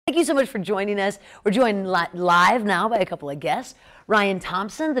Thank you so much for joining us. We're joined live now by a couple of guests. Ryan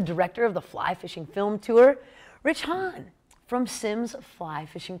Thompson, the director of the Fly Fishing Film Tour. Rich Hohne from Simms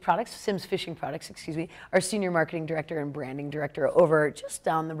Fishing Products, excuse me, our senior marketing director and branding director over just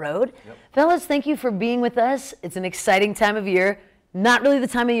down the road. Yep. Fellas, thank you for being with us. It's an exciting time of year. Not really the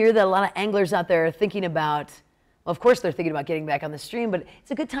time of year that a lot of anglers out there are thinking about. Well, of course they're thinking about getting back on the stream, but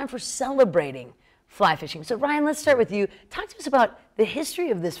it's a good time for celebrating fly fishing. So Ryan, let's start with you. Talk to us about the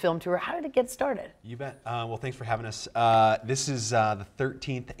history of this film tour. How did it get started? You bet. Well, thanks for having us. This is the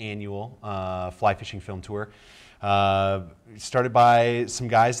 13th annual Fly Fishing Film Tour. Started by some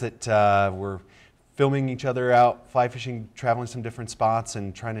guys that were filming each other out fly fishing, traveling some different spots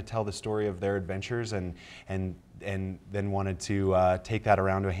and trying to tell the story of their adventures, and then wanted to take that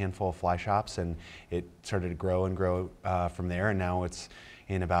around to a handful of fly shops, and it started to grow and grow from there, and now it's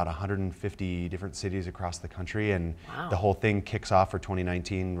in about 150 different cities across the country, and wow. The whole thing kicks off for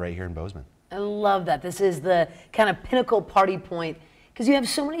 2019 right here in Bozeman. I love that. This is the kind of pinnacle party point because you have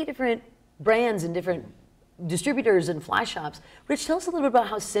so many different brands and different distributors and fly shops. Rich, tell us a little bit about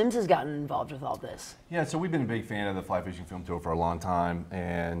how Simms has gotten involved with all this. Yeah, so we've been a big fan of the Fly Fishing Film Tour for a long time,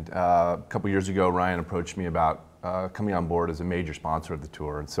 and a couple years ago Ryan approached me about coming on board as a major sponsor of the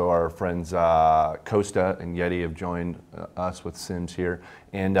tour. And so our friends Costa and Yeti have joined us with Simms here,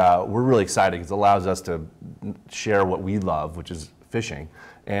 and we're really excited because it allows us to share what we love, which is fishing,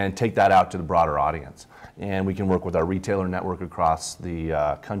 and take that out to the broader audience. And we can work with our retailer network across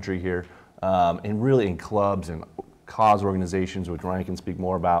the country here, and really in clubs and cause organizations, which Ryan can speak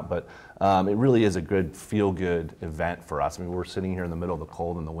more about, but it really is a good feel-good event for us. I mean, we're sitting here in the middle of the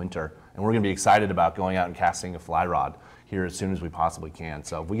cold in the winter, and we're going to be excited about going out and casting a fly rod here as soon as we possibly can.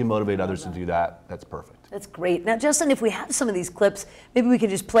 So if we can motivate others to do that, that's perfect. That's great. Now, Justin, if we have some of these clips, maybe we could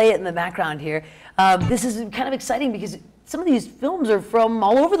just play it in the background here. This is kind of exciting because some of these films are from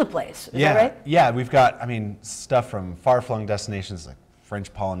all over the place. Is that right? Yeah, we've got, I mean, stuff from far-flung destinations like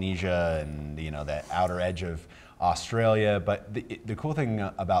French Polynesia and, you know, the outer edge of Australia. But the cool thing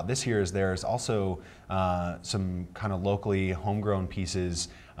about this here is there's also some kind of locally homegrown pieces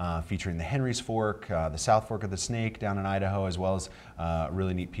featuring the Henry's Fork, the South Fork of the Snake down in Idaho, as well as a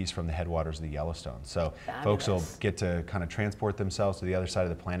really neat piece from the headwaters of the Yellowstone. So fabulous. Folks will get to kind of transport themselves to the other side of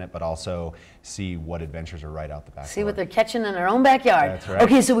the planet, but also see what adventures are right out the back. See what they're catching in their own backyard. That's right.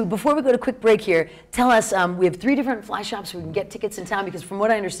 Okay, so before we go to a quick break here, tell us, we have 3 different fly shops we can get tickets in town, because from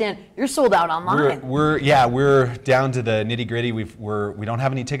what I understand, you're sold out online. We're down to the nitty gritty. We don't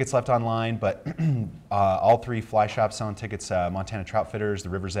have any tickets left online, but all 3 fly shops selling tickets, Montana Troutfitters, the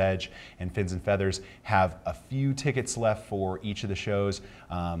River's Edge, and Fins and Feathers, have a few tickets left for each of the shows.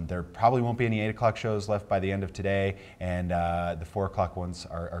 There probably won't be any 8 o'clock shows left by the end of today, and the 4 o'clock ones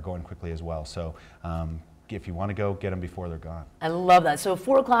are going quickly as well. So if you want to go, get them before they're gone. I love that. So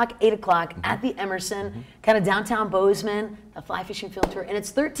 4 o'clock, 8 o'clock at the Emerson, kind of downtown Bozeman, the Fly Fishing Film Tour, and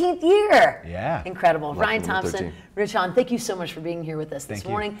its 13th year. Yeah. Incredible. Ryan Thompson, Rich Hohne, thank you so much for being here with us this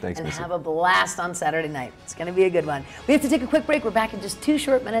morning. Thanks, and Missy. have a blast on Saturday night. It's going to be a good one. We have to take a quick break. We're back in just 2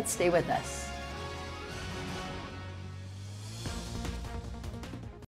 short minutes. Stay with us.